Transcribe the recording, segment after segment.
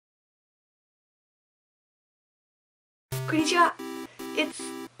Konnichiwa! It's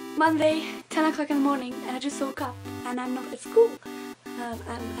Monday, 10 o'clock in the morning, and I just woke up and I'm not at school. I'm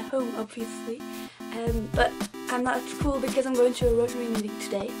at home, obviously, but I'm not at school because I'm going to a rotary meeting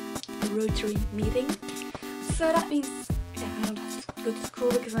today. A rotary meeting. So that means, yeah, I don't have to go to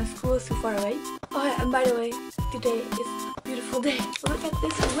school because my school is too far away. Oh yeah, and by the way, today is a beautiful day. Look at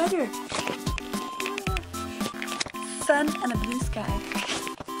this weather! Sun and a blue sky.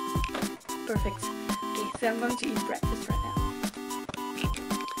 Perfect. Okay, so I'm going to eat breakfast right now.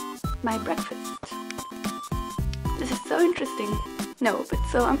 My breakfast. This is so interesting. No, but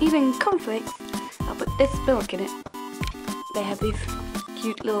so I'm eating cornflakes. I'll put this milk in it. They have these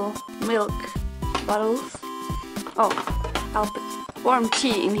cute little milk bottles. Oh, I'll put warm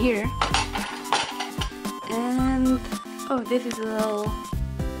tea in here. And oh, this is a little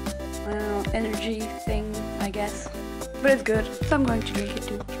energy thing, I guess. But it's good, so I'm going to drink it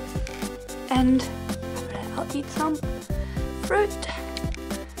too. And after that, I'll eat some fruit.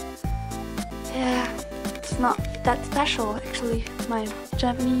 Yeah, it's not that special actually, my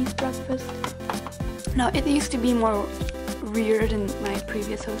Japanese breakfast. No, it used to be more weird in my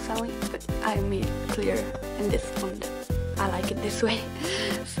previous hostel, but I made it clear in this one that I like it this way.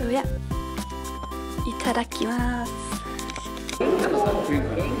 So yeah, itadakimasu.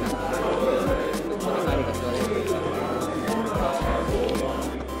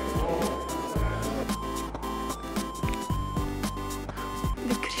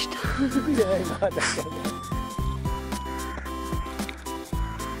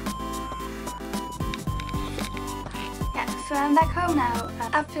 Yeah, so I'm back home now.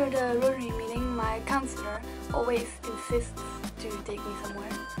 After the rotary meeting, my counselor always insists to take me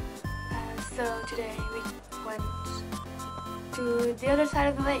somewhere. So today we went to the other side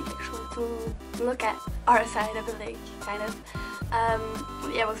of the lake, actually, to look at our side of the lake, kind of.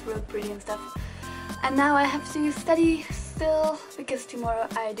 Yeah, it was real pretty and stuff. And now I have to study still, because tomorrow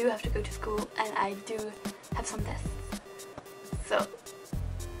I do have to go to school and I do have some tests. So,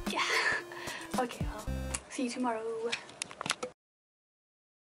 yeah. Okay, well, see you tomorrow.